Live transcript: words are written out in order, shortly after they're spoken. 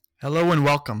Hello and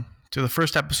welcome to the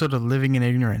first episode of Living in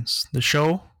Ignorance, the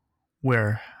show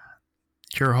where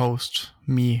your host,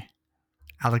 me,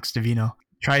 Alex Divino,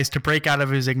 tries to break out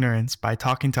of his ignorance by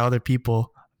talking to other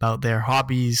people about their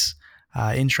hobbies,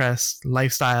 interests,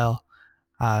 lifestyle,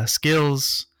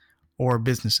 skills, or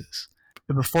businesses.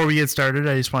 Before we get started,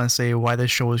 I just want to say why this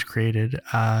show was created.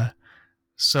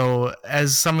 So,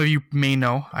 as some of you may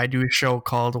know, I do a show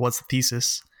called What's the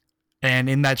Thesis? And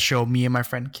in that show, me and my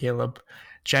friend Caleb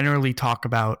generally talk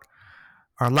about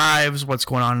our lives, what's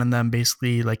going on in them,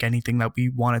 basically like anything that we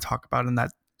want to talk about in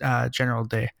that general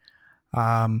day.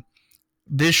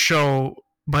 This show,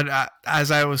 but as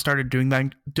I started doing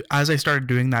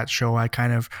that show, I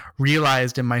kind of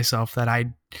realized in myself that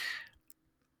I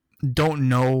don't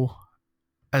know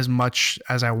as much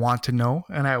as I want to know,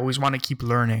 and I always want to keep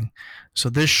learning. So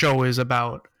this show is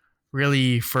about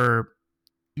really for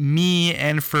me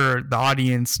and for the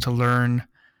audience to learn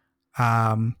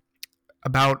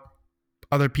about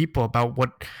other people, about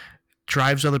what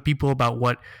drives other people, about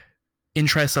what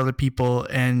interests other people,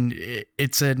 and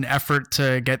it's an effort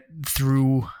to get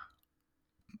through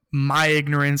my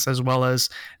ignorance as well as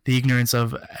the ignorance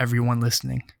of everyone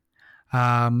listening.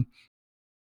 With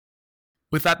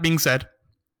that being said,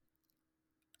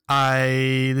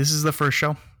 this is the first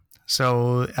show,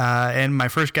 so and my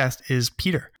first guest is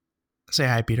Peter. Say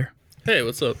hi, Peter. Hey,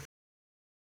 what's up?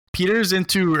 Peter's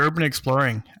into urban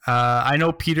exploring. I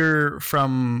know Peter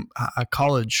from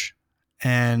college,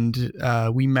 and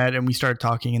we met and we started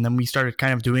talking, and then we started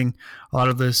kind of doing a lot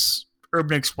of this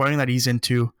urban exploring that he's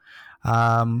into.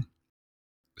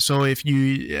 So if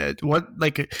you,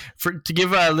 to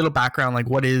give a little background, like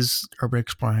what is urban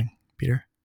exploring, Peter?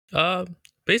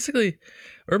 Basically,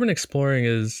 urban exploring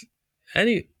is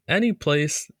any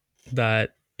place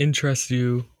that interests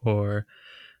you or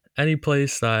any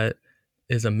place that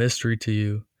is a mystery to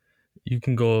you. You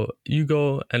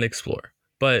go and explore,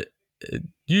 but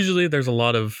usually there's a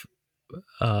lot of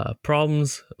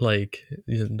problems, like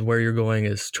where you're going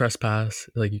is trespass,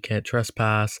 like you can't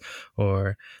trespass,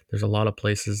 or there's a lot of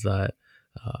places that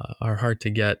are hard to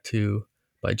get to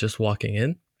by just walking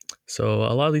in. So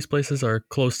a lot of these places are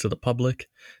close to the public,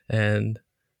 and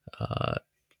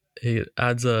it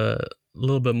adds a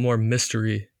little bit more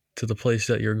mystery to the place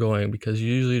that you're going, because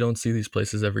you usually don't see these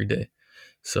places every day.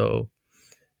 So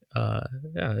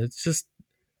it's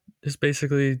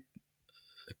basically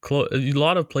a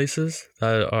lot of places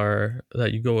that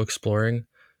you go exploring.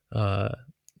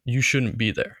 You shouldn't be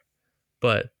there,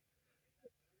 but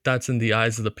that's in the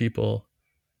eyes of the people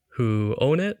who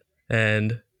own it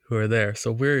and who are there.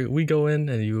 So we go in,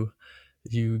 and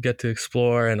you get to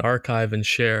explore and archive and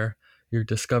share your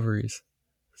discoveries.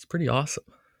 It's pretty awesome.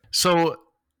 So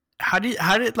how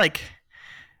did like,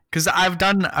 because I've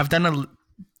done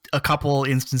a couple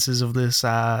instances of this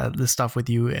stuff with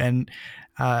you, and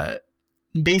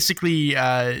basically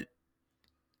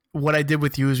what I did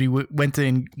with you is we went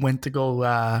to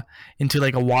go into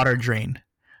like a water drain,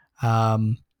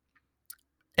 and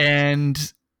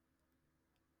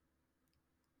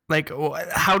like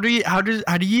how do you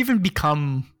even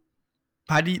become,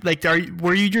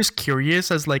 were you just curious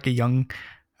as like a young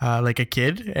like a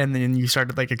kid, and then you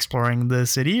started like exploring the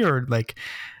city, or like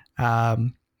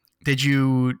did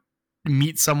you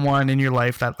meet someone in your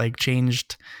life that like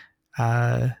changed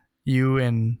you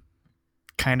and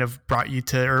kind of brought you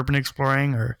to urban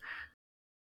exploring? Or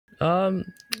I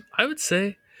would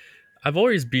say I've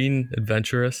always been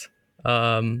adventurous.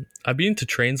 I've been to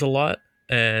trains a lot,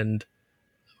 and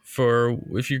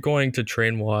if you're going to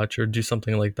train watch or do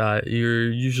something like that,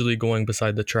 you're usually going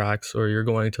beside the tracks, or you're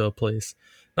going to a place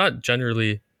not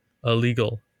generally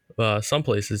illegal. Some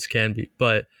places can be,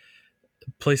 but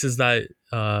places that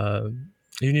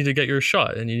you need to get your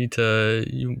shot, and you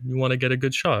want to get a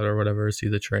good shot or whatever, see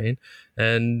the train.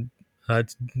 And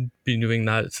I've been doing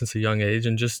that since a young age,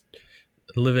 and just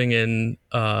living in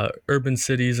urban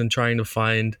cities and trying to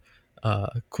find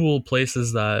cool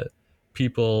places that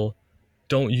people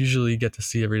don't usually get to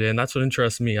see every day. And that's what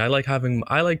interests me. I like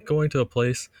going to a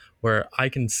place where I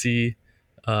can see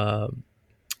a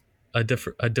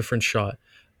different shot.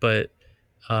 But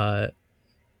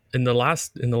in the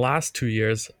last 2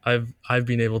 years, I've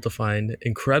been able to find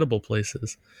incredible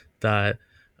places that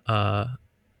I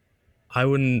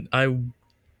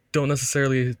don't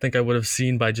necessarily think I would have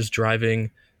seen by just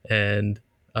driving and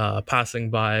passing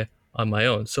by on my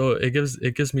own. So it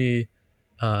gives me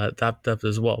that depth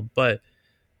as well. But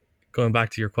going back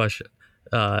to your question,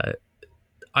 I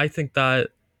think that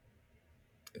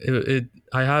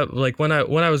I have, like, when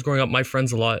I was growing up, my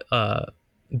friends a lot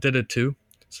did it too,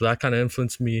 so that kind of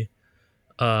influenced me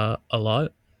a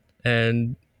lot.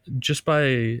 And just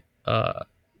by uh,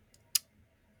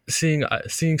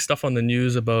 seeing stuff on the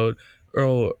news about,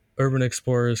 oh, urban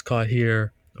explorers caught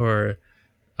here, or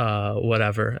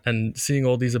whatever, and seeing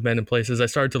all these abandoned places, I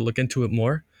started to look into it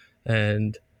more,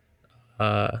 and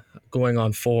uh, going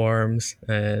on forums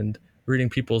and reading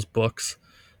people's books,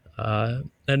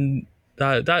 and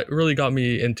that really got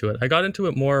me into it. I got into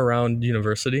it more around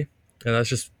university, and that's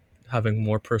just having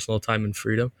more personal time and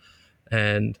freedom.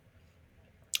 And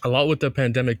a lot with the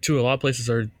pandemic too, a lot of places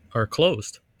are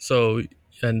closed. So,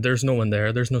 and there's no one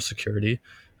there. There's no security.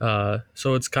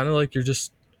 So it's kind of like you're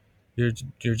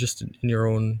you're just in your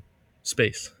own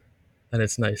space, and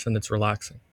it's nice and it's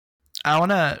relaxing. I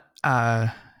wanna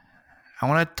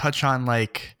touch on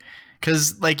like,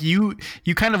 because like you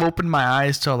kind of opened my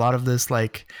eyes to a lot of this,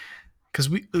 like, because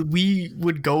we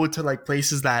would go to like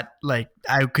places that like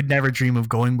I could never dream of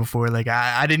going before. Like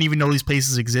I didn't even know these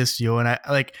places exist, and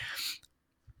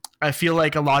I feel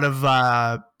like a lot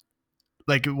of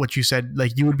like what you said,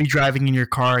 like you would be driving in your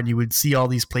car and you would see all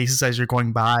these places as you're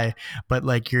going by, but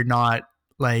like you're not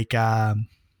like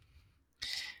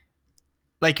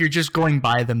you're just going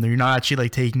by them. You're not actually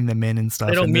like taking them in and stuff.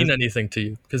 They don't and mean anything to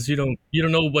you because you don't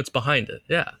know what's behind it.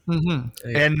 Yeah.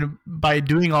 Mm-hmm. And by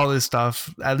doing all this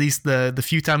stuff, at least the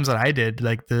few times that I did,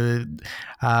 like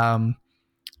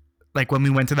like when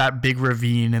we went to that big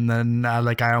ravine and then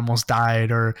like I almost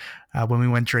died, or when we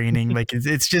went training, like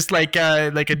it's just like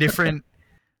a different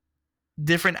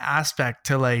aspect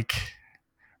to like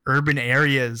urban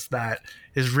areas that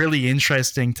is really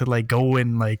interesting to like go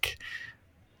and like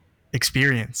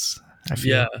experience, I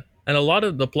feel. Yeah. And a lot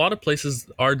of places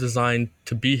are designed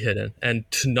to be hidden and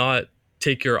to not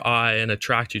take your eye and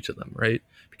attract you to them, right?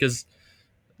 Because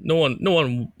no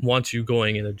one wants you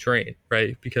going in a drain,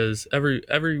 right? Because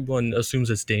everyone assumes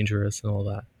it's dangerous and all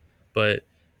that. But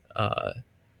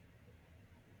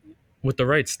with the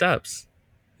right steps,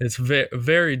 it's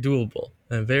very doable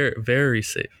and very very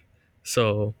safe.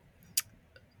 So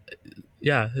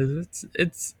yeah,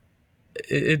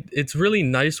 it's really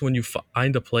nice when you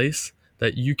find a place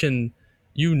that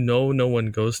no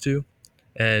one goes to,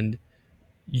 and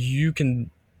you can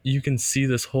see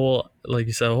this whole, like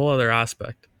you said, a whole other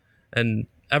aspect. And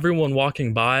everyone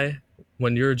walking by,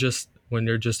 when you're just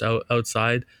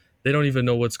outside, they don't even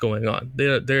know what's going on.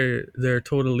 They're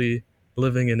totally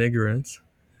living in ignorance.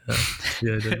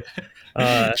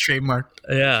 Trademark.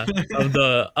 Yeah, of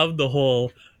the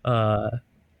whole of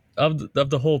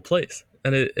the whole place.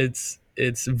 And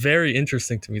it's very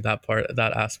interesting to me,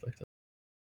 that aspect.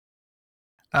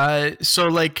 So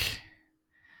like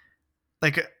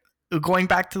going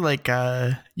back to like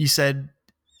you said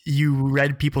you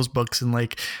read people's books, and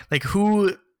like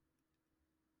who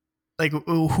out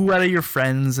of your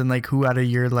friends and like who out of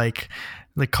your like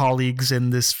colleagues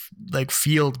in this like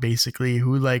field, basically,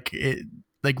 who like it,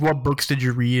 like what books did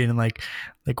you read, and like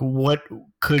what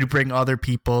could bring other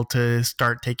people to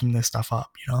start taking this stuff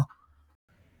up,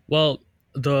 Well,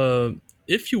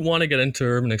 if you want to get into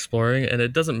urban exploring, and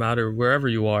it doesn't matter wherever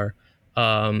you are,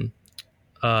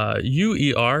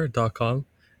 uer.com,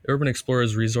 Urban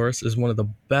Explorers Resource, is one of the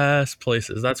best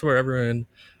places. That's where everyone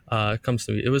comes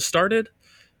to me. It was started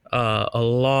a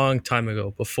long time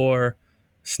ago, before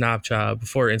Snapchat,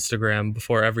 before Instagram,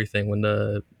 before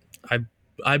everything.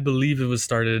 I believe it was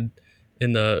started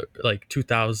in the like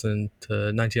 2000 to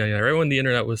 1999, right when the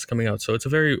internet was coming out. So it's a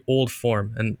very old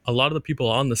form, and a lot of the people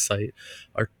on the site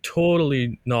are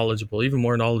totally knowledgeable, even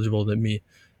more knowledgeable than me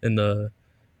in the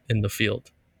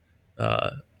field.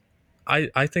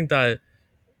 I think that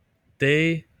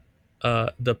they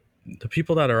the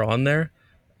people that are on there,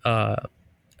 uh,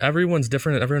 everyone's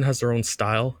different, and everyone has their own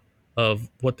style of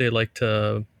what they like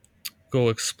to go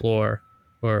explore,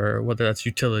 or whether that's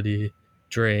utility,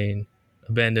 drain,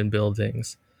 abandoned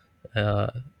buildings, uh,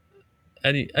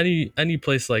 any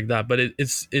place like that. But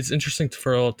it's interesting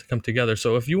for all to come together.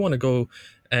 So if you want to go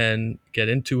and get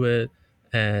into it,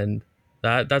 and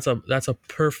that's a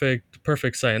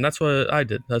perfect site, and that's what I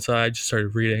did. That's why I just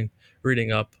started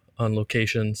reading up on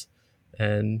locations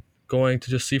and going to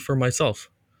just see for myself.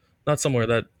 Not somewhere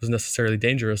that was necessarily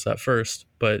dangerous at first,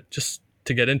 but just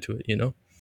to get into it.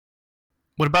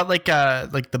 What about like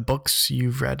the books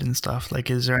you've read and stuff? Like,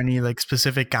 is there any like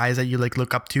specific guys that you like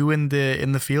look up to in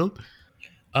the field?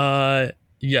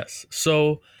 Yes.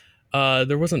 So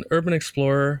there was an urban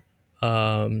explorer,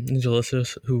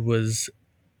 Ninjalicious, who was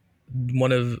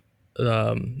one of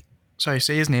Sorry,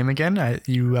 say his name again.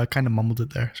 You kind of mumbled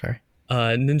it there. Sorry.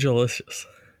 Ninjalicious.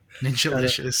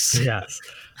 Ninjalicious. Yes.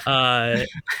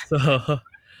 So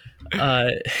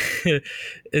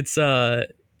it's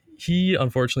he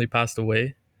unfortunately passed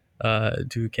away due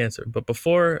to cancer. But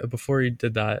before he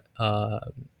did that,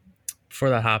 before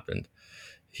that happened,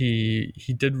 he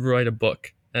did write a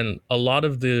book, and a lot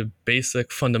of the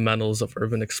basic fundamentals of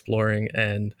urban exploring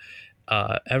and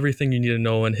everything you need to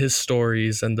know, and his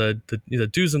stories and the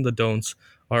do's and the don'ts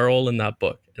are all in that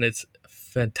book, and it's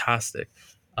fantastic.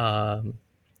 Um,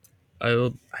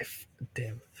 I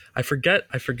damn, I forget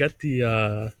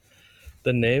the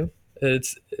name.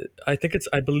 It's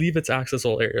I believe it's Access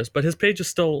All Areas, but uh his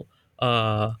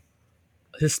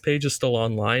page is still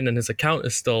online, and his account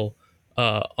is still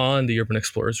on the Urban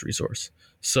Explorers resource.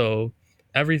 So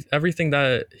everything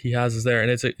that he has is there,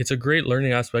 and it's a great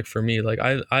learning aspect for me. Like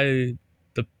I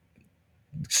the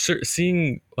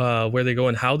seeing where they go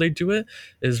and how they do it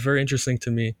is very interesting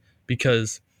to me,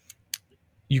 because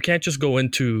you can't just go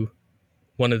into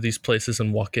one of these places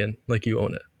and walk in like you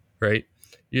own it, right?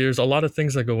 There's a lot of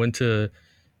things that go into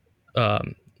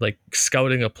like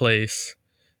scouting a place,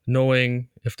 knowing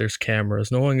if there's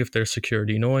cameras, knowing if there's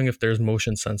security, knowing if there's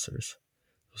motion sensors.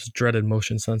 Those dreaded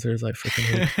motion sensors, I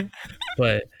freaking hate.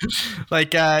 But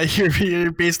Like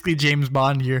you're basically James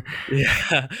Bond here.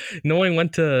 yeah, knowing when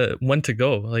to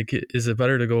go. Like, is it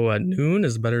better to go at noon?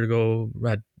 Is it better to go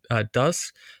at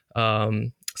dusk?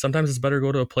 Sometimes it's better to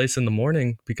go to a place in the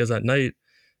morning, because at night,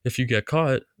 if you get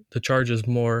caught, the charge is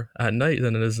more at night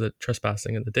than it is at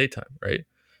trespassing in the daytime, right?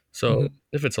 So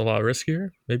if it's a lot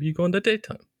riskier, maybe you go in the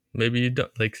daytime. Maybe you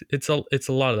don't. Like, it's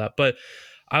a lot of that. But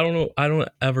I don't know. I don't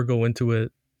ever go into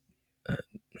it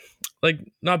like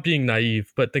not being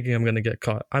naive, but thinking I'm gonna get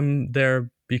caught. I'm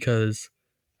there because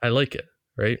I like it,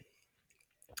 right?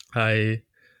 I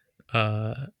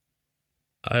uh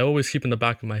I always keep in the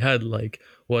back of my head, like,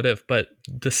 what if? But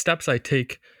the steps I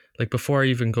take, like before I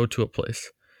even go to a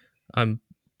place, I'm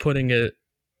putting it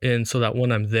in so that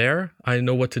when I'm there, I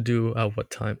know what to do at what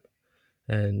time,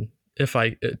 and if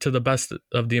I to the best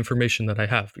of the information that I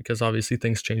have, because obviously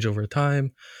things change over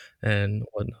time and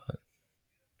whatnot.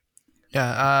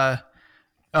 Yeah.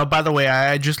 Oh, by the way,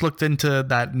 I just looked into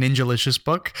that Ninjalicious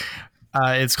book.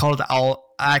 It's called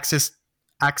All Access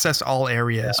All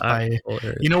Areas by.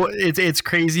 You know, it's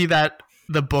crazy that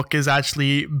the book is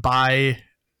actually by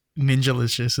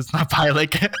Ninjalicious. It's not by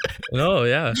like. Oh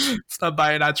yeah. It's not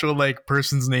by an actual like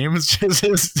person's name. It's just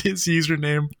his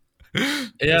username. Yeah,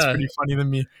 it's pretty funny to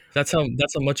me. That's how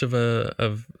much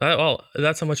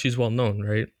that's how much he's well known,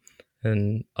 right?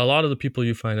 And a lot of the people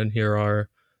you find in here are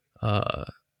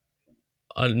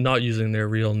not using their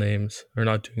real names or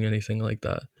not doing anything like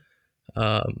that.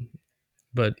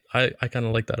 But I kind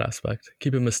of like that aspect.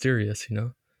 Keep it mysterious, you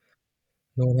know?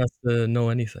 No one has to know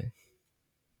anything.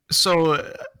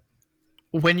 So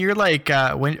when you're like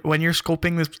when you're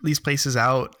scoping these places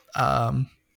out,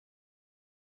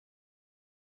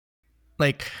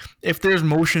 like if there's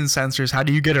motion sensors, how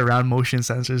do you get around motion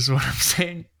sensors? Is what I'm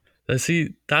saying.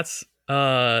 See, that's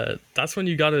when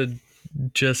you gotta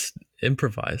just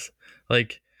improvise,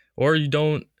 like, or you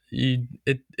don't.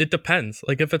 It depends.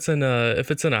 Like if it's in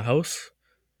a house,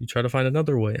 you try to find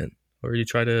another way in, or you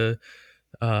try to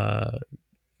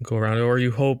go around it, or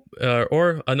you hope.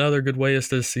 Or another good way is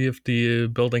to see if the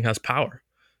building has power.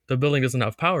 If the building doesn't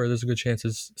have power, there's a good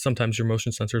chance sometimes your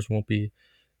motion sensors won't be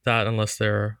that unless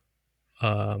they're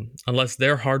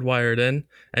hardwired in,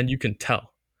 and you can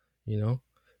tell, you know,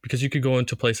 because you could go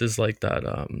into places like that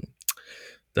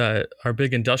that are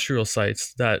big industrial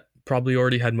sites that probably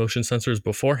already had motion sensors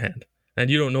beforehand, and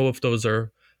you don't know if those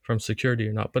are from security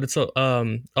or not. But it's a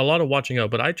lot of watching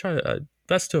out. But I try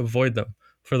best to avoid them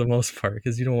for the most part,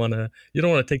 because you don't want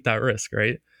to take that risk,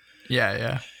 right?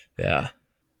 Yeah.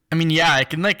 I mean, yeah, I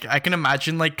can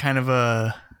imagine like kind of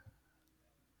a.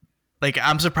 Like,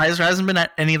 I'm surprised there hasn't been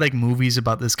any like movies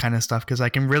about this kind of stuff, because I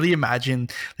can really imagine,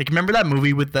 like, remember that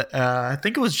movie with the I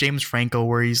think it was James Franco,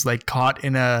 where he's like caught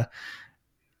in a,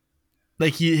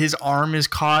 like his arm is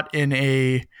caught in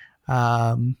a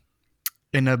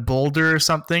boulder or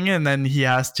something, and then he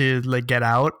has to like get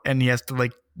out, and he has to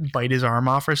like bite his arm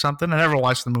off or something. I never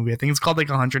watched the movie. I think it's called like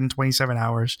 127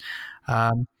 Hours.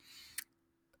 I'm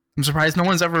surprised no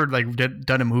one's ever like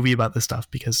done a movie about this stuff,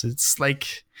 because it's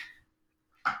like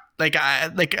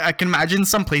I can imagine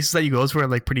some places that you go to are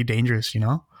like pretty dangerous, you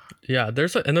know? Yeah,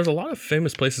 there's a lot of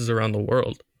famous places around the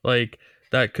world like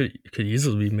that could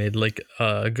easily be made. Like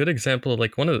a good example,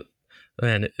 like one of the,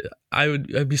 man,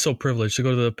 I'd be so privileged to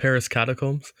go to the Paris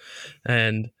catacombs,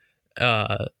 and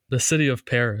the city of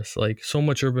Paris. Like, so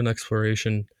much urban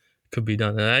exploration could be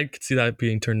done, and I could see that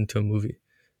being turned into a movie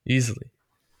easily.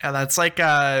 Yeah, that's like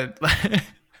I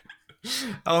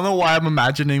don't know why I'm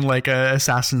imagining like a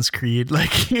Assassin's Creed,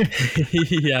 like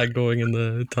yeah, going in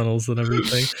the tunnels and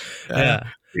everything. Yeah,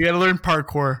 you gotta learn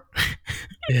parkour.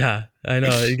 Yeah, I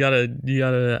know. You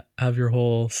gotta have your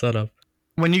whole setup.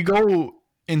 when you go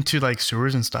into like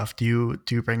sewers and stuff, do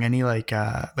you bring any like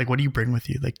what do you bring with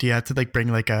you? Like do you have to like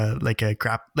bring like a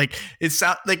crap like it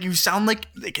sound like you sound like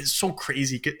it's so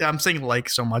crazy. I'm saying like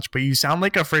so much, but you sound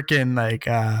like a freaking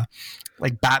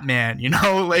like Batman, you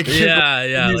know, like you're going Yeah,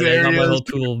 in yeah. these Like I got my areas whole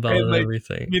tool belt and and like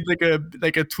everything. you need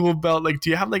like a tool belt. Like do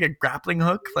you have like a grappling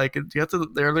hook? Like do you have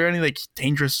to are there any like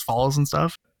dangerous falls and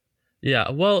stuff?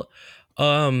 Yeah. Well,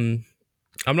 um,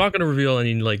 I'm not gonna reveal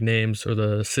any like names or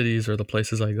the cities or the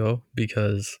places I go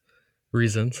because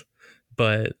reasons,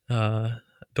 but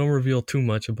don't reveal too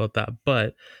much about that.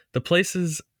 But the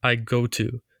places I go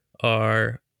to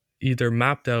are either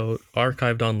mapped out,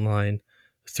 archived online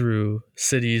through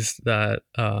cities that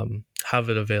have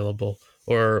it available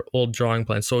or old drawing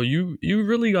plans. So you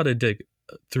really got to dig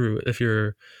through if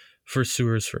you're for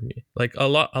sewers for me. Like a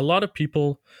lot of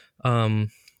people um,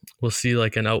 will see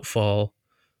like an outfall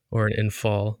or an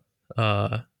infall,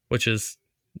 which is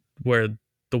where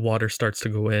the water starts to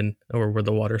go in or where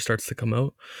the water starts to come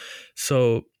out.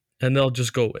 So, and they'll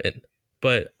just go in.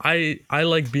 But I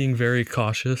like being very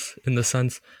cautious in the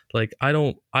sense like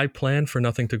I plan for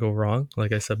nothing to go wrong,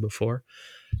 like I said before.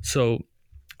 So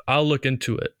I'll look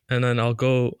into it and then I'll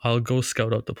go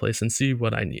scout out the place and see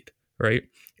what I need, right?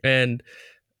 And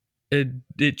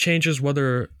it changes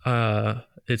whether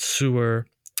it's sewer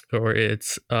or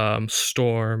it's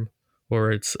storm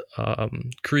or it's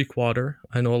creek water.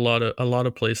 I know a lot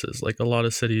of places, like a lot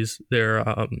of cities, they're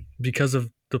because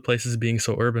of the places being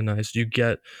so urbanized, you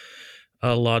get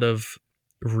a lot of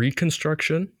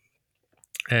reconstruction,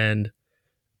 and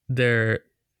they're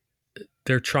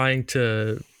they're trying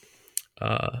to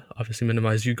obviously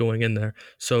minimize you going in there.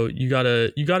 So you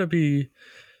gotta be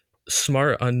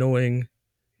smart on knowing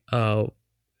uh,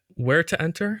 where to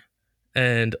enter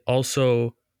and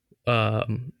also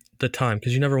the time,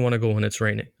 because you never want to go when it's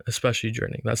raining, especially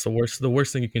draining. That's the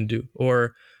worst thing you can do,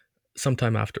 or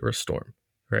sometime after a storm,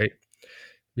 right?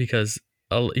 Because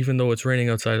even though it's raining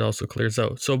outside, it also clears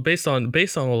out. So based on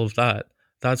all of that,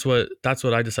 that's what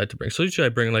I decide to bring. So usually I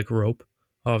bring like rope,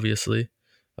 obviously.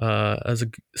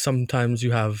 Sometimes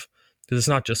you have, because it's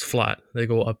not just flat; they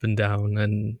go up and down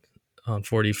and on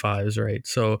 45s, right?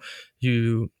 So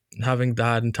you having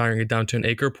that and tiring it down to an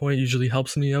anchor point usually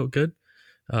helps me out good.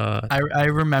 Uh, I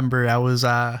remember I was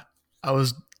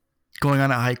going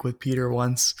on a hike with Peter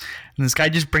once, and this guy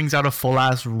just brings out a full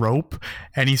ass rope,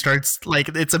 and he starts like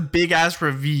it's a big ass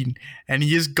ravine, and he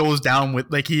just goes down with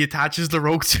like he attaches the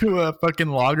rope to a fucking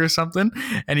log or something,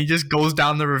 and he just goes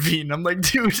down the ravine. I'm like,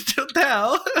 dude, what the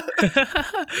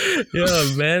hell?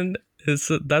 yeah, man,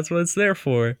 that's what it's there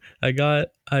for.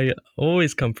 I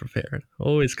always come prepared,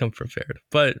 always come prepared.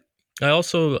 But I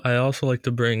also like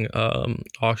to bring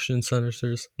oxygen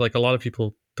sensors. Like a lot of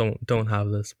people don't have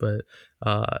this, but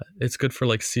it's good for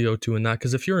like CO2 and that,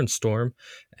 because if you're in storm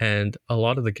and a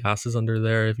lot of the gases under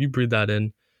there, if you breathe that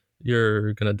in,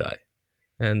 you're gonna die,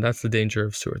 and that's the danger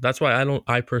of sewer. That's why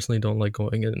I personally don't like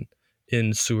going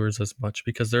in sewers as much,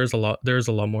 because there's a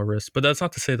lot more risk. But that's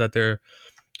not to say that there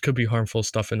could be harmful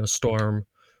stuff in a storm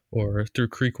or through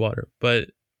creek water.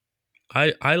 But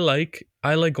I like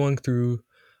going through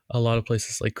a lot of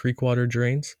places like creek water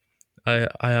drains. I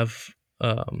have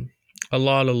um, a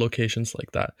lot of locations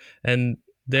like that, and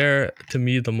they're to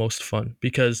me the most fun,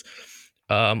 because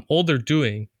all they're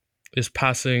doing is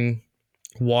passing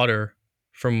water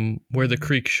from where the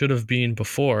creek should have been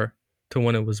before to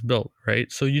when it was built,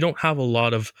 right? So you don't have a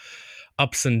lot of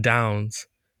ups and downs,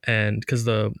 and because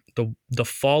the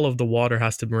fall of the water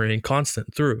has to remain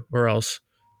constant through, or else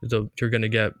you're going to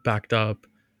get backed up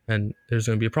and there's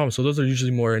going to be a problem. So those are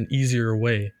usually more an easier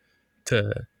way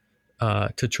to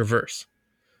traverse.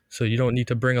 So you don't need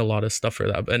to bring a lot of stuff for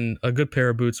that, and a good pair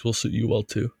of boots will suit you well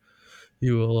too.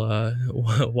 You will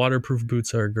waterproof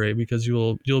boots are great because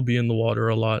you'll be in the water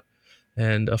a lot,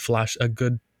 and a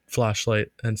good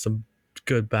flashlight and some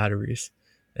good batteries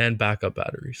and backup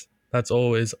batteries. That's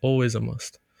always a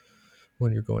must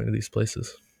when you're going to these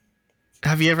places.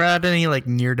 Have you ever had any like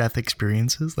near death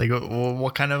experiences? Like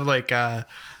what kind of like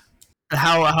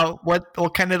how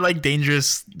what kind of like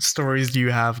dangerous stories do you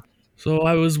have? So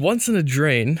I was once in a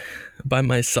drain by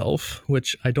myself,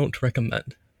 which I don't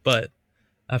recommend. But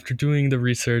after doing the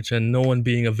research and no one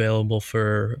being available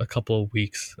for a couple of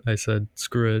weeks, I said,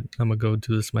 screw it, I'm gonna go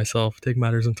do this myself, take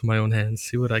matters into my own hands,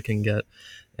 see what I can get.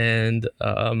 And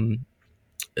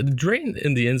the drain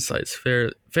in the inside's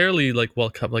fairly like well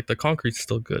kept. Like the concrete's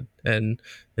still good, and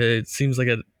it seems like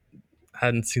it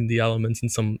hadn't seen the elements in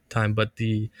some time. But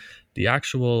the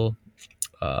actual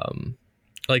um,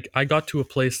 like I got to a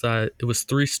place that it was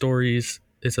 3 stories.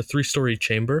 It's a 3-story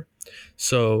chamber,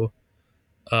 so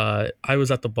I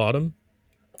was at the bottom,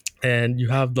 and you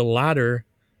have the ladder.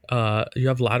 You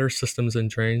have ladder systems in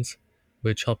drains,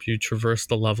 which help you traverse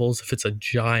the levels. If it's a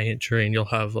giant drain, you'll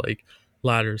have like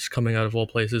ladders coming out of all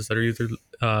places that are either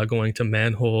going to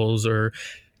manholes or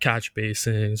catch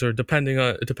basins, or depending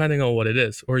on what it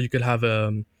is. Or you could have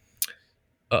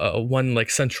one like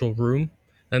central room,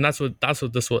 and that's what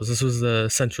this was. This was the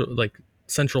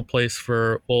central place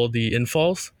for all the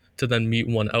infalls to then meet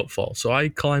one outfall. So I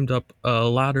climbed up a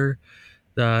ladder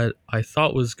that I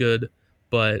thought was good,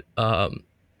 but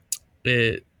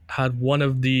it had one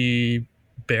of the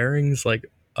bearings like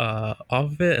off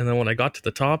of it, and then when I got to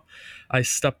the top, I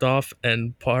stepped off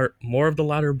and part more of the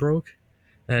ladder broke,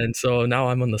 and so now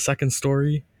I'm on the second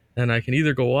story, and I can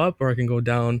either go up or I can go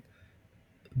down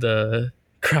the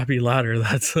crappy ladder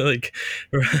that's like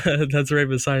that's right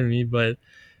beside me. But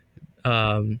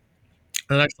um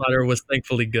the next ladder was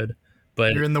thankfully good.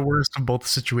 But You're in the worst of both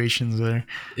situations there.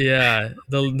 yeah,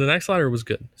 the next ladder was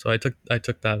good, so I took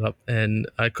that up, and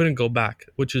I couldn't go back,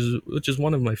 which is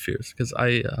one of my fears, because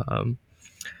I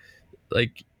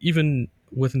like, even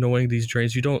with knowing these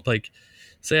drains, you don't like,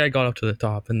 say I got up to the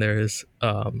top and there's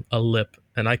a lip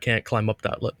and I can't climb up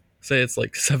that lip. Say it's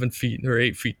like 7 feet or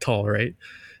 8 feet tall, right?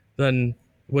 Then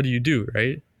what do,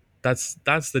 right? That's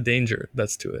the danger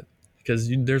that's to it, because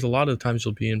there's a lot of times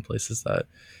you'll be in places that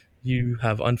you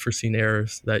have unforeseen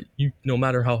errors that you, no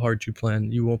matter how hard you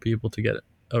plan, you won't be able to get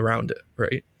around it,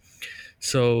 right?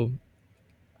 So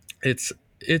it's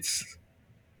it's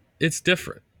it's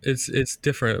different. It's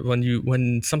different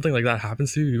when something like that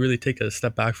happens to you. You really take a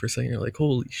step back for a second. You're like,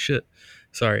 holy shit,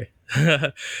 sorry.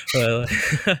 but,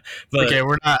 but Okay,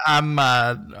 we're not.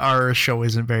 Our show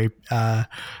isn't very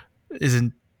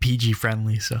isn't PG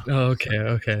friendly, so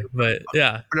okay, but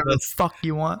yeah, whatever the fuck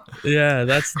you want.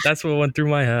 that's what went through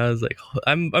my head. I was like,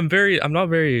 I'm not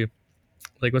very,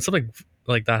 like, when something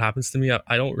like that happens to me,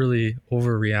 I don't really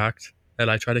overreact, and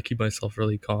I try to keep myself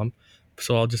really calm.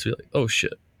 So I'll just be like, oh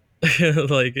shit.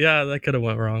 Like, yeah, that could have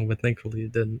went wrong, but thankfully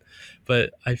it didn't.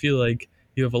 But I feel like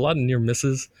you have a lot of near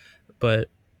misses, but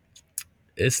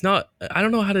it's not, I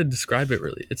don't know how to describe it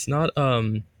really. It's not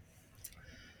like,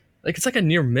 it's like a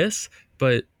near miss,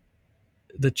 but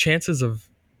the chances of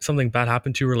something bad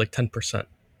happen to you are like 10%,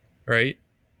 right?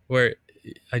 Where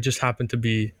I just happen to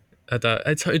be at that.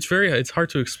 It's hard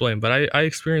to explain, but I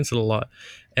experience it a lot.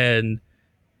 And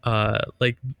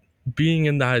like, being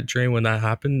in that drain when that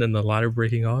happened and the ladder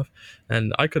breaking off,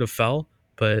 and I could have fell,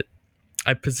 but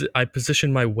I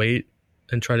positioned my weight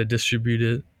and try to distribute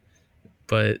it,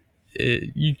 but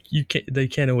you can't, they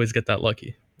can't always get that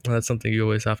lucky. And that's something you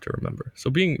always have to remember. So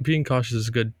being cautious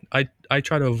is good. I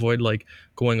try to avoid like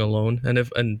going alone, and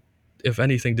if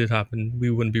anything did happen, we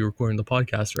wouldn't be recording the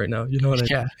podcast right now. You know what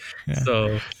I mean? Yeah.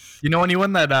 So You know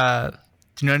anyone that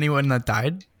do you know anyone that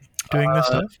died doing this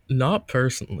stuff? not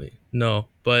personally, no,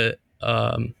 but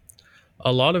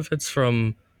a lot of it's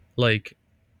from like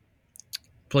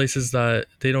places that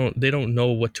they don't know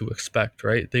what to expect,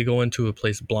 right? They go into a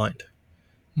place blind.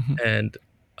 Mhm. And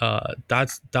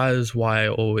that is why I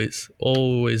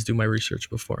always do my research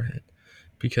beforehand,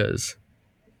 because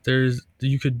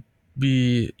you could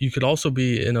also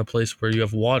be in a place where you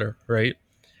have water, right?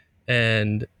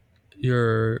 And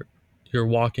you're you're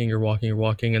walking,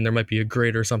 and there might be a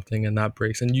grate or something, and that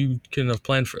breaks, and you can have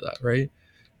planned for that, right?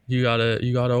 You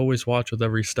gotta always watch with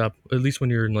every step, at least when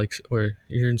you're in like where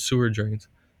you're in sewer drains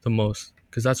the most,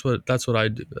 because that's what I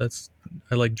do.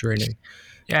 I like draining.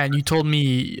 Yeah, and you told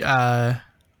me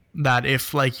that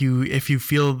if you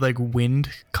feel like wind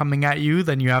coming at you,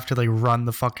 then you have to like run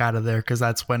the fuck out of there, because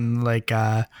that's when like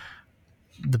the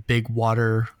big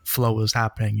water flow is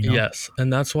happening. You know? Yes,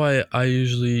 and that's why I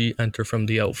usually enter from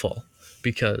the outfall,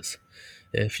 because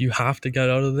if you have to get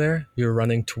out of there, you're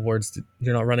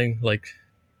not running like,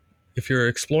 if you're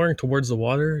exploring towards the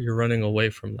water, you're running away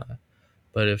from that.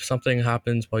 But if something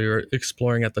happens while you're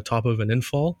exploring at the top of an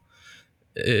infall,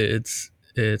 it's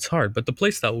hard. But the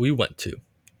place that we went to,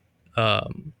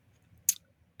 um,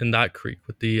 in that creek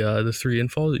with the three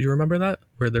infalls, you remember that,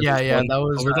 where there was Yeah, one that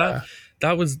was over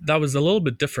that was a little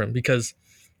bit different, because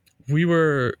we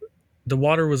were the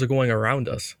water was going around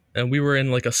us, and we were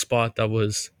in like a spot that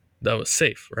was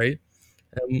safe, right?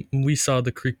 And we saw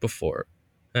the creek before,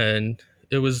 and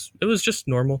it was just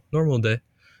normal day.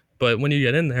 But when you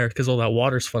get in there, because all that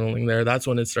water's funneling there, that's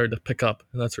when it started to pick up,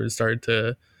 and that's where it started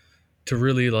to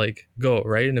really like go,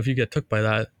 right? And if you get took by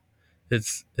that,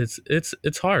 it's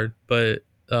hard. But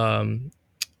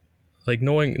like,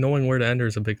 knowing where to enter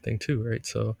is a big thing too, right?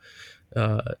 So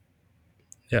uh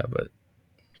yeah, but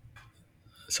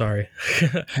sorry.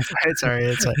 it's alright.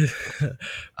 It's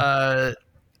alright.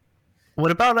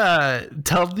 What about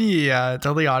tell the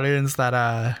audience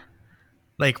that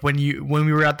like when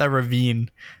we were at that ravine,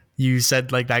 you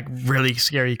said like that really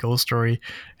scary ghost story,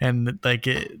 and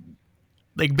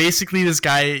like basically this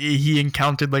guy, he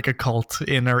encountered like a cult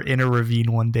in a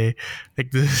ravine one day,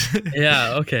 like this.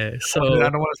 Yeah, okay. I So don't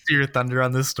want to steer your thunder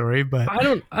on this story, but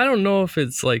I don't know if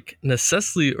it's like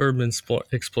necessarily urban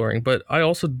exploring, but I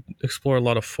also explore a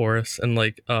lot of forests, and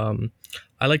like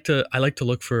I like to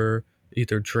look for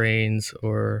either drains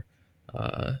or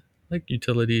uh like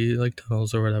utility like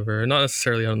tunnels or whatever. Not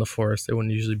necessarily out in the forest, they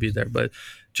wouldn't usually be there, but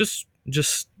just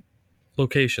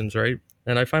locations, right?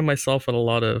 And I find myself at a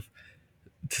lot of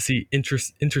to see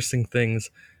interesting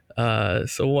things.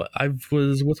 So I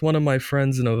was with one of my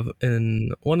friends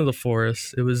in one of the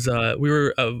forests. It was we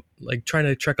were like trying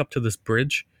to trek up to this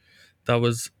bridge that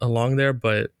was along there,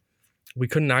 but we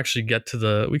couldn't actually get to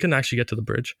the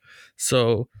bridge.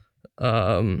 So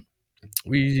um,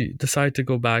 we decided to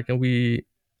go back, and we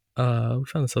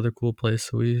found this other cool place.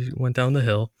 So we went down the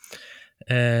hill,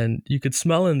 and you could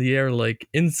smell in the air like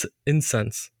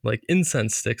incense, like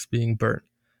incense sticks being burnt.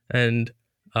 And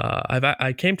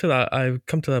I've come to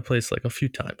that place like a few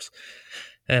times,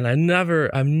 and I've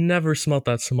never smelt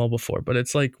that smell before. But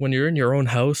it's like when you're in your own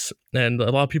house, and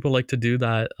a lot of people like to do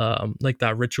that, like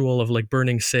that ritual of like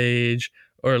burning sage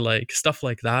or like stuff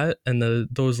like that, and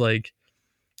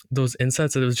those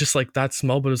incense. It was just like that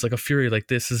smell, but it was like a fury. Like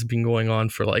this has been going on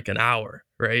for like an hour,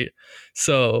 right?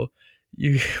 So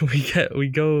you we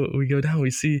go down.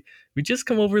 We just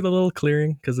come over the little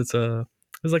clearing because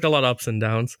there's like a lot of ups and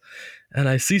downs, and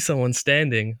I see someone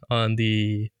standing on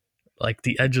the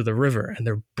edge of the river, and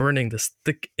they're burning this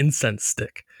thick incense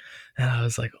stick, and I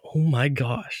was like, oh my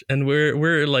gosh! And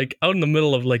we're like out in the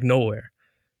middle of like nowhere,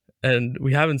 and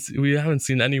we haven't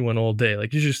seen anyone all day.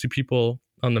 Like you just see people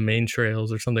on the main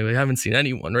trails or something. We haven't seen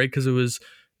anyone, right? Because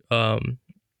um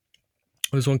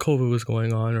it was when COVID was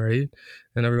going on, right?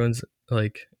 And everyone's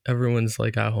like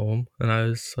at home, and I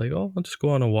was like, oh, I'll just go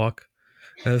on a walk.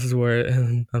 And this is where,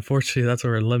 and unfortunately, that's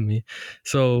where it led me.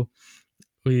 So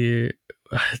we,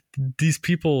 these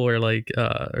people were like,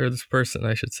 or this person,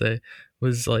 I should say,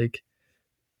 was like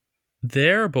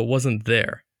there but wasn't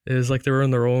there. It was like they were in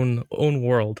their own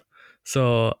world.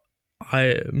 So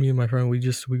me and my friend, we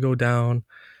go down,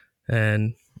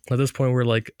 and at this point we're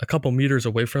like a couple meters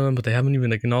away from them, but they haven't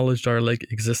even acknowledged our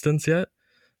like existence yet.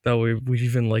 That we've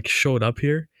even like showed up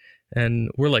here,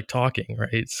 and we're like talking,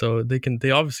 right? So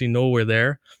they obviously know we're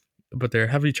there, but they're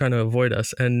heavily trying to avoid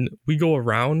us. And we go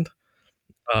around,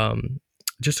 um,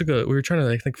 just to go. We were trying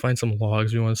to, I think, find some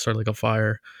logs. We want to start like a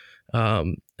fire,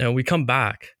 and we come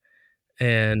back,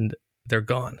 and they're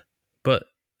gone. But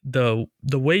the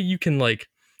way you can like,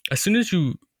 as soon as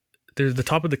you there's the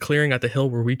top of the clearing at the hill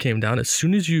where we came down. As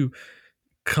soon as you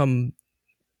come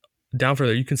down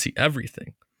further, you can see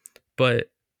everything. But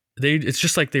it's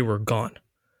just like they were gone.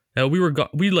 Now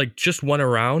we like just went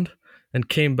around and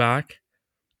came back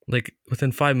like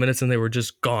within 5 minutes, and they were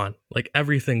just gone. Like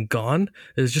everything gone.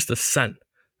 It was just a scent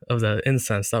of the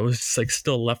incense that was just like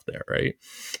still left there, right?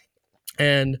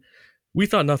 And we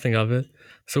thought nothing of it.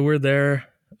 So we're there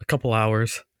a couple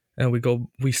hours, and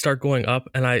we start going up,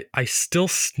 and I still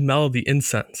smell the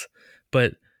incense,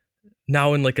 but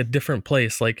now in like a different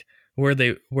place, like where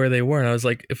they were. And I was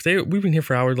like, we've been here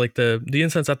for hours, like the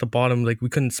incense at the bottom, like we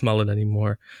couldn't smell it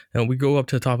anymore. And we go up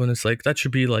to the top, and it's like that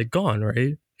should be like gone,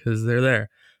 right? Because they're there.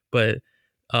 But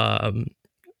um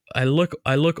I look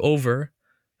over,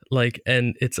 like,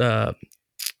 and it's I'm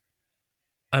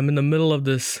in the middle of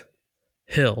this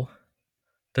hill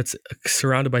that's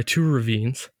surrounded by two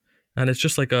ravines, and it's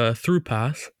just like a through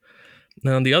pass.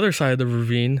 And on the other side of the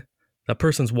ravine, that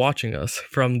person's watching us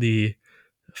from the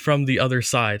other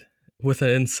side with an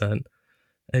incense,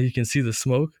 and you can see the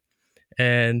smoke.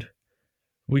 And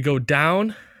we go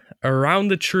down around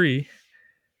the tree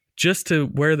just to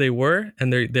where they were,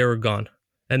 and they were gone,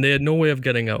 and they had no way of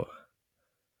getting out.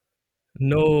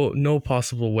 No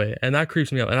possible way. And that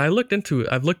creeps me out. And I've looked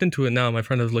into it now. My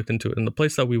friend has looked into it, and the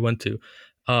place that we went to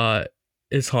uh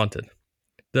is haunted.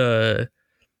 The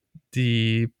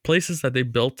the places that they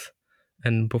built,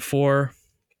 and before,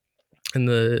 in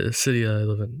the city that I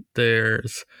live in,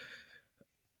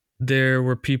 there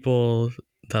were people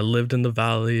that lived in the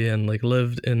valley, and like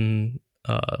lived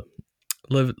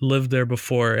there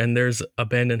before, and there's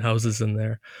abandoned houses in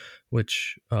there,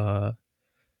 which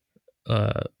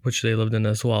which they lived in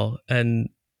as well. And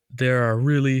there are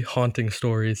really haunting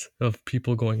stories of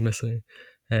people going missing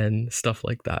and stuff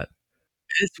like that.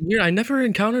 It's weird. I never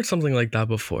encountered something like that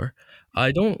before.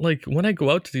 I don't like when I go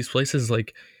out to these places,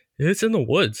 like it's in the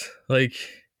woods. Like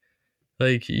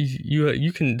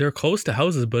you can, they're close to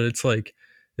houses, but it's like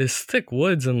it's thick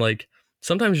woods, and like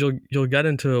sometimes you'll get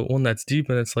into one that's deep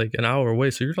and it's like an hour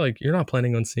away, so you're not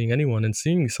planning on seeing anyone, and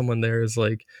seeing someone there is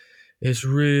like, it's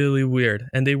really weird.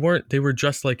 And they were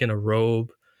dressed like in a robe,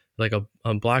 like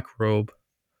a black robe,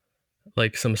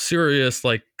 like some serious,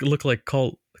 like, look like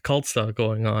cult stuff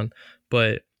going on.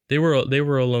 But they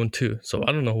were alone too, so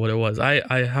I don't know what it was.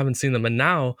 I haven't seen them. And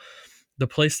now the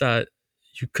place that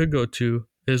you could go to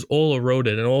is all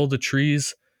eroded, and all the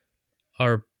trees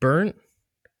are burnt,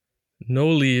 no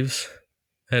leaves,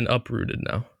 and uprooted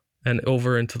now, and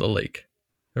over into the lake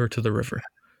or to the river.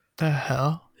 The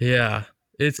hell? Yeah,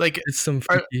 it's Like, it's some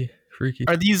are freaky.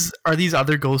 are these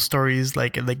other ghost stories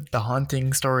like the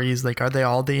haunting stories? Like, are they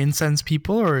all the incense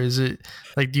people, or is it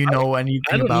like, do you know I anything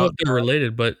don't know if about? they're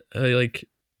related, but like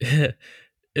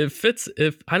it fits.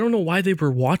 If I don't know why they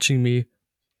were watching me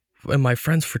and my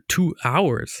friends for 2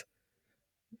 hours,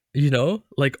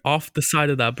 like off the side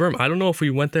of that berm. I don't know if we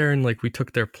went there and like we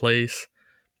took their place,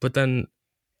 but then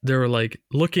they were like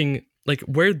looking like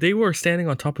where they were standing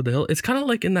on top of the hill. It's kind of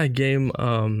like in that game.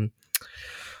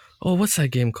 Oh, what's that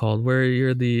game called? Where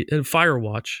you're the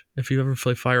Firewatch. If you ever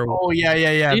play Firewatch, Oh yeah,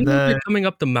 yeah, yeah. you're coming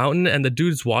up the mountain and the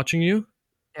dude's watching you.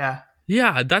 Yeah.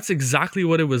 Yeah, that's exactly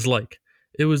what it was like.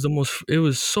 It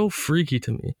was so freaky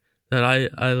to me that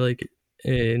I like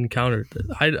encountered it.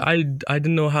 I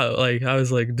didn't know how, like, I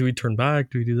was like, do we turn back?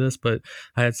 Do we do this? But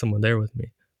I had someone there with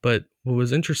me. But what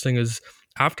was interesting is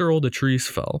after all the trees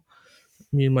fell,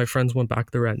 me and my friends went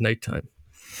back there at nighttime.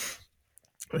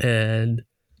 And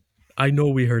I know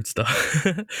we heard stuff.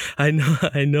 I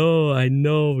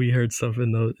know we heard stuff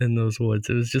in those woods.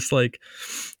 It was just like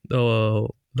the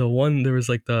one, there was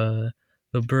like the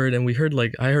bird, and we heard,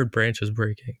 like, I heard branches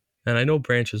breaking, and I know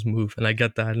branches move, and I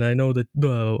get that, and I know that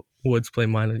the woods play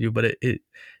mind on you, but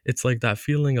it's like that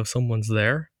feeling of someone's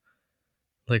there,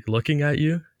 like looking at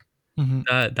you.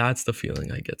 Mhm. That's the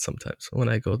feeling I get sometimes when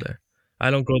I go there. I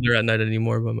don't go there at night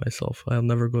anymore by myself. I'll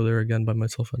never go there again by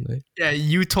myself at night. Yeah,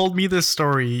 you told me this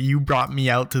story. You brought me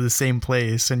out to the same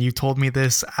place, and you told me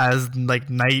this as like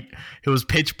night. It was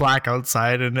pitch black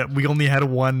outside, and we only had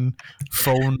one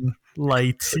phone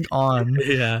light on.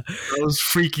 Yeah. I was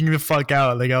freaking the fuck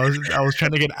out. Like, I was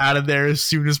trying to get out of there as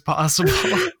soon as possible.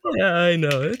 Yeah, I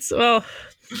know. It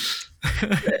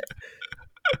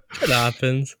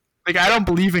happens. Like, I don't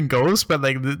believe in ghosts, but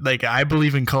like I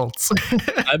believe in cults.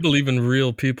 I believe in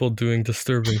real people doing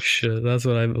disturbing shit. That's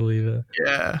what I believe in.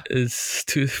 Yeah. It's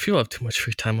too, people have too much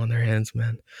free time on their hands,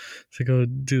 man, to go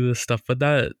do this stuff. But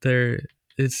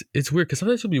it's weird because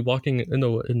sometimes you'll be walking in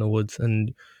the woods,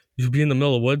 and you'll be in the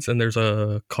middle of the woods, and there's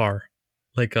a car,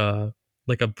 like a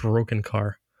broken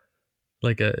car,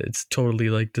 it's totally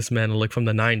like dismantled, like from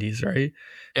the 90s, right?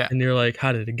 Yeah. And you're like,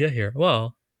 how did it get here?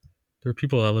 Well, there were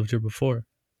people that lived here before,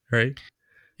 right?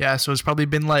 Yeah, so it's probably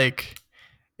been like,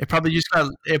 it probably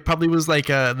was like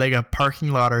a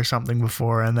parking lot or something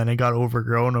before, and then it got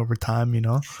overgrown over time, you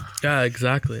know? Yeah,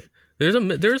 exactly. There's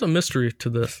a mystery to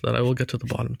this that I will get to the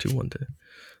bottom to one day.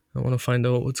 I want to find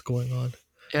out what's going on.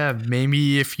 Yeah,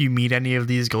 maybe if you meet any of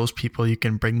these ghost people, you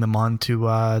can bring them on to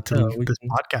this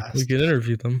podcast. We can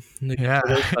interview them. They can tell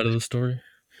their side of the story.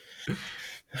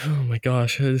 Oh my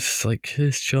gosh,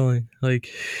 it's chilling. Like,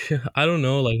 I don't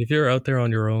know, like if you're out there on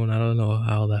your own, I don't know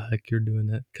how the heck you're doing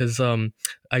it. Cause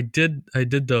I did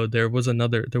though. There was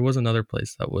another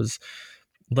place that was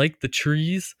like the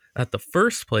trees at the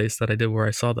first place that I did, where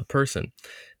I saw the person.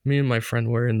 Me and my friend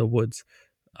were in the woods,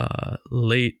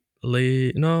 late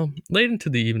into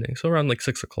the evening, so around like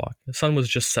 6 o'clock. The sun was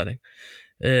just setting,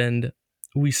 and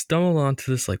we stumbled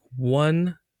onto this like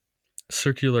one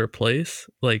circular place,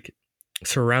 like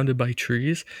surrounded by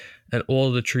trees, and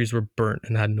all the trees were burnt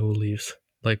and had no leaves,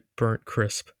 like burnt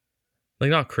crisp, like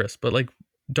not crisp, but like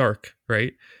dark,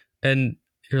 right? And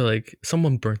you're like,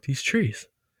 someone burnt these trees,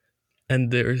 and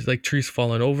there's like trees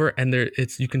falling over, and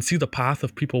you can see the path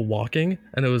of people walking,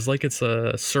 and it was like it's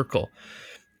a circle.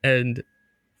 And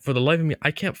for the life of me,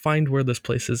 I can't find where this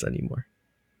place is anymore.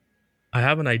 I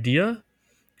have an idea,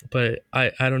 but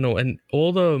I don't know. And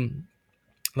all the,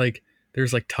 like,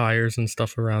 there's like tires and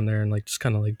stuff around there, and like just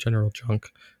kind of like general junk,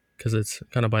 because it's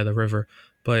kind of by the river.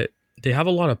 But they have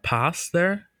a lot of paths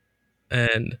there,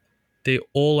 and they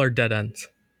all are dead ends.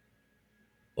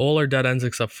 All are dead ends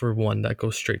except for one that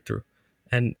goes straight through.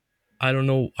 And I don't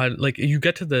know, I like, you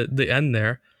get to the end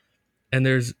there, and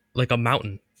there's like a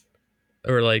mountain,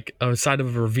 or like a side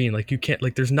of a ravine. Like, you can't,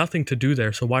 like, there's nothing to do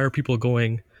there. So why are people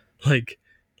going, like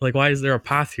why is there a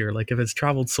path here? Like, if it's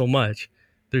traveled so much,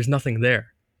 there's nothing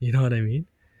there. You know what I mean?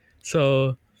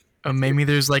 So Maybe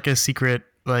there's like a secret,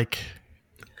 like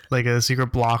like a secret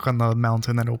block on the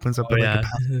mountain that opens up Oh like a yeah,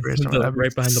 passage bridge or whatever.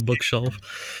 right behind the bookshelf.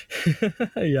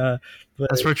 Yeah, but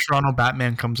That's where Toronto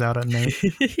Batman comes out at night.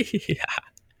 yeah,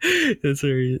 that's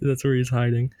where he's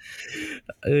hiding.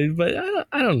 But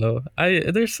I don't know.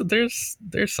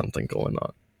 There's something going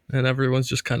on, and everyone's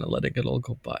just kind of letting it all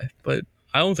go by. But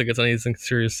I don't think it's anything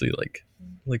seriously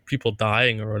like people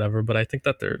dying or whatever. But I think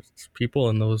that there's people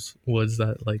in those woods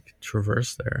that like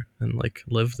traverse there and like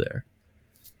live there.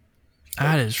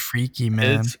 That is freaky,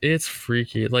 man. It's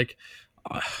freaky. Like,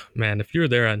 man, if you're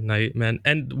there at night, man,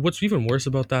 and what's even worse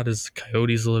about that is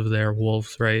coyotes live there,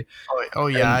 wolves, right? Oh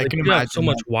yeah, And, I like, can you have imagine. so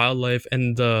much wildlife,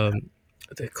 and the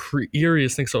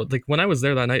eeriest thing. So, like, when I was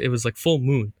there that night, it was like full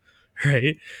moon,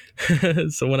 right?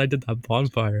 So when I did that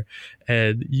bonfire,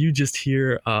 and you just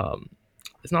hear,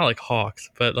 it's not like hawks,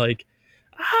 but like,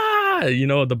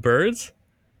 the birds.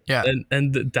 Yeah.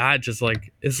 And that just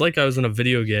like it's like I was in a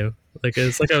video game. Like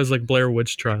it's like I was like Blair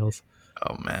Witch Trials.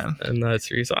 Oh man. And that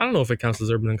series. So I don't know if it counts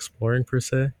as urban exploring per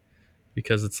se,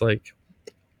 because it's like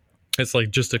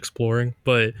just exploring.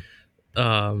 But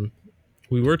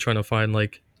we were trying to find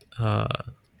like the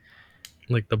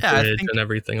bridge and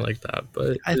everything like that.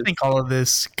 But I think all of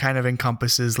this kind of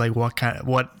encompasses like what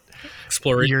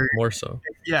exploration more so.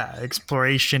 Yeah,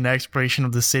 exploration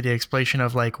of the city, exploration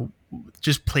of like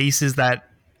just places that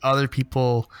other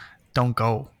people don't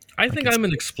go. I think I'm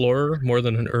an explorer more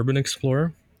than an urban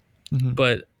explorer,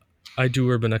 but I do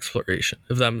urban exploration,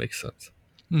 if that makes sense.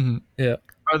 Mm-hmm. Yeah.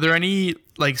 Are there any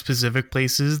like specific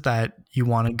places that you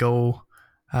want to go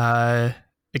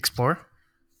explore?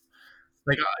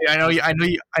 Like I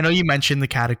know you mentioned the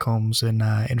catacombs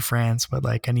in France, but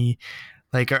like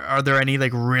are there any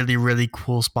like really really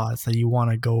cool spots that you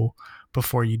want to go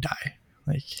before you die?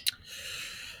 Like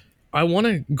I want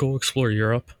to go explore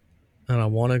Europe, and I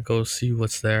want to go see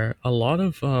what's there. A lot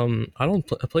of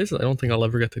places I don't think I'll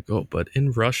ever get to go, but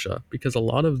in Russia, because there's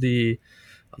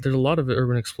a lot of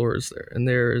urban explorers there, and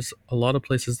there's a lot of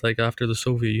places like after the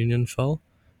Soviet Union fell,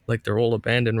 like they're all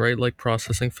abandoned, right? Like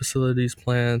processing facilities,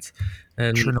 plants,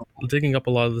 and digging up a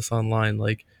lot of this online,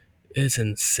 like it's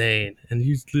insane. And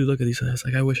you look at these guys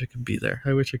like, I wish I could be there.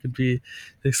 I wish I could be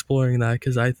exploring that,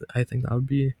 because I think that would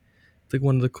be like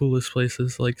one of the coolest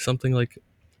places, like something like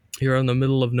you're in the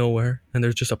middle of nowhere and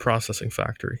there's just a processing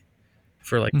factory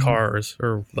for like cars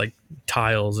or like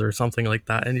tiles or something like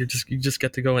that, and you just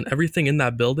get to go, and everything in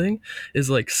that building is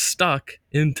like stuck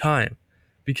in time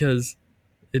because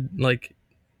it like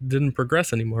didn't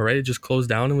progress anymore, right? It just closed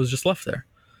down and was just left there,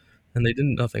 and they did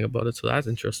nothing about it. So that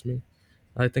interests me.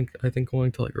 I think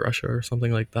going to like Russia or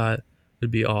something like that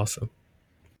would be awesome.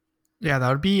 Yeah, that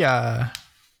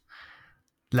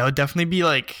would definitely be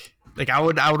like I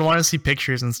would want to see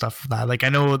pictures and stuff of that. Like I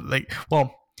know like,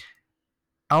 well,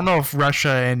 I don't know if Russia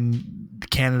and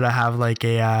Canada have like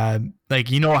a like,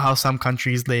 you know how some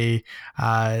countries they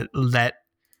let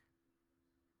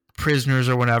prisoners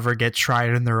or whatever get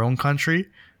tried in their own country.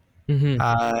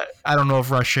 I don't know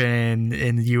if Russia and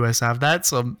the US have that.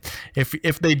 So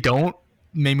if they don't,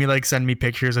 maybe like send me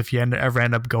pictures if you ever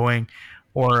end up going,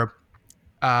 or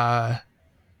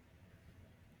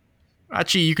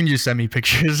actually, you can just send me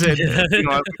pictures, and we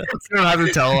don't have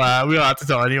to tell. We don't have to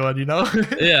tell anyone, you know.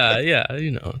 yeah, I'll let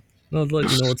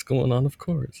you know what's going on, of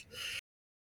course.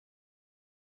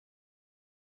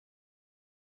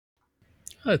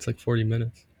 Oh, it's like 40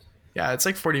 minutes. Yeah, it's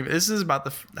like 40. This is about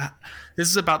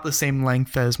the same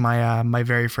length as my my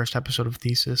very first episode of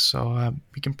Thesis. So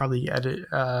we can probably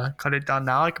cut it down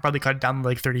now. I could probably cut it down to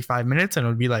like 35 minutes, and it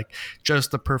would be like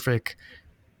just the perfect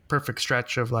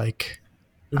stretch of like.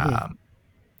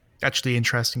 Actually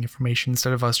interesting information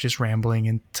instead of us just rambling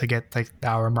and to get like the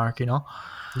hour mark, you know.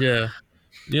 Yeah,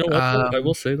 you know what I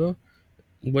will say though,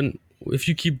 if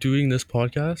you keep doing this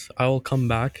podcast, I will come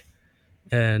back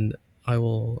and I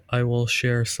will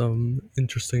share some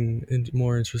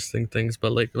more interesting things,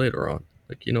 but like later on,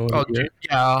 like, you know.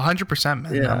 Yeah, 100%,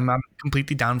 man. Yeah. I'm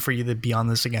completely down for you to be on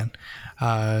this again.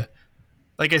 Like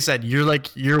I said,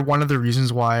 you're one of the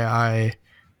reasons why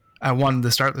I wanted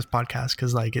to start this podcast,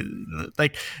 because like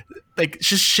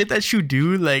just shit that you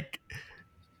do, like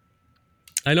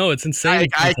I know it's insane.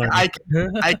 I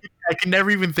can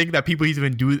never even think that people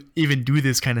even do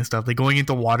this kind of stuff, like going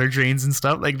into water drains and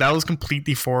stuff. Like that was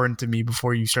completely foreign to me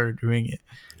before you started doing it.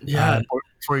 Yeah,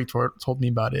 before you told me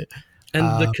about it.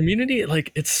 And the community,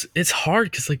 like it's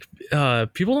hard because like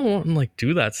people don't want to like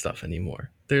do that stuff anymore.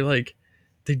 They're like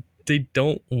they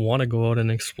don't want to go out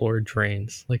and explore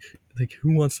drains. Like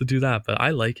who wants to do that? But I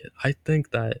like it. I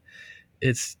think that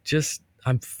it's just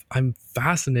I'm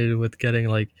fascinated with getting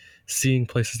like seeing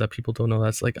places that people don't know.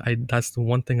 That's the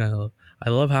one thing I love. I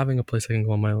love having a place I can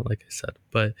go on my own, like I said.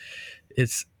 But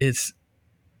it's it's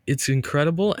it's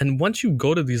incredible. And once you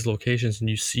go to these locations and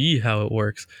you see how it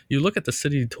works, you look at the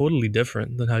city totally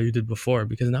different than how you did before,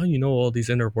 because now you know all these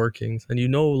inner workings, and you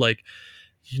know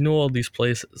all these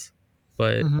places.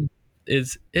 But Mm-hmm.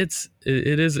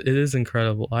 it is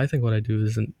incredible. I think what I do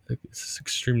is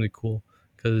extremely cool,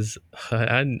 because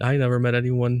I never met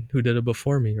anyone who did it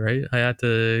before me, right? I had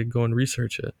to go and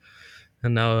research it,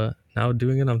 and now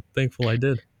doing it, I'm thankful I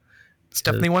did. It's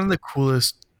 'Cause- definitely one of the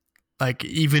coolest, like,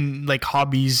 even like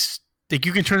hobbies. Like,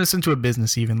 you can turn this into a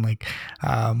business even. Like,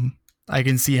 I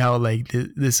can see how like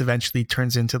this eventually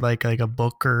turns into like a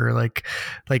book, or like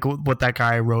what that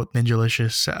guy wrote,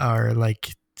 Ninjalicious, or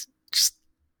like just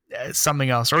something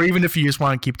else. Or even if you just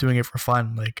want to keep doing it for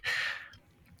fun, like,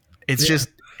 it's yeah, just,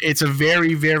 it's a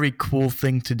very, very cool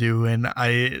thing to do. And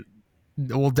I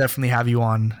will definitely have you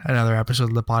on another episode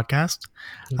of the podcast.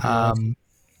 it'd be awesome. Um,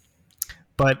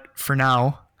 but for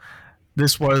now,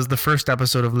 this was the first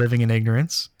episode of Living in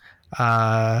Ignorance.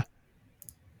 Uh,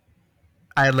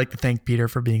 I'd like to thank Peter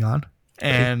for being on,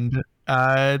 Thank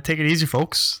and take it easy,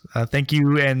 folks. Thank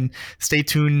you, and stay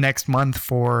tuned next month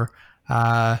for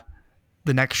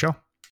the next show.